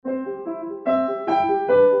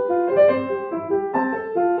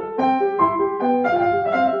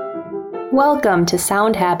Welcome to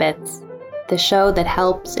Sound Habits, the show that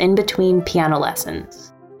helps in between piano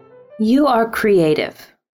lessons. You are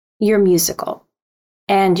creative, you're musical,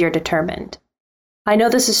 and you're determined. I know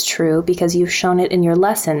this is true because you've shown it in your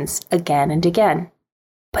lessons again and again.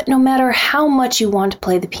 But no matter how much you want to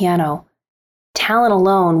play the piano, talent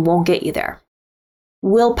alone won't get you there.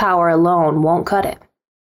 Willpower alone won't cut it.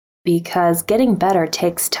 Because getting better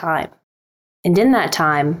takes time. And in that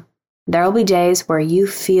time, there'll be days where you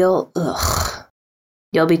feel ugh.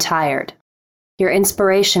 You'll be tired. Your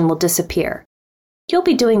inspiration will disappear. You'll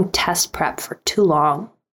be doing test prep for too long.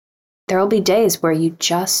 There'll be days where you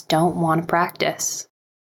just don't want to practice.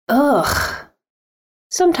 Ugh.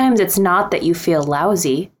 Sometimes it's not that you feel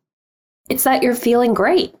lousy. It's that you're feeling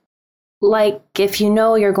great. Like if you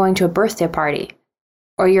know you're going to a birthday party,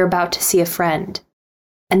 or you're about to see a friend,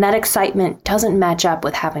 and that excitement doesn't match up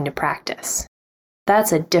with having to practice.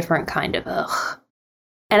 That's a different kind of ugh.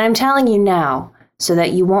 And I'm telling you now so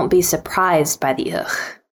that you won't be surprised by the ugh.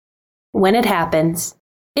 When it happens,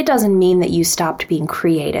 it doesn't mean that you stopped being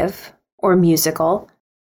creative or musical.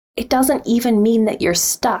 It doesn't even mean that you're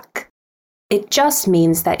stuck. It just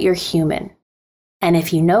means that you're human. And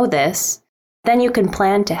if you know this, then you can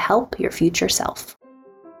plan to help your future self.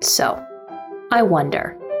 So, I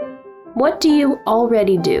wonder, what do you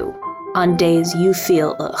already do on days you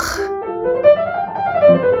feel ugh?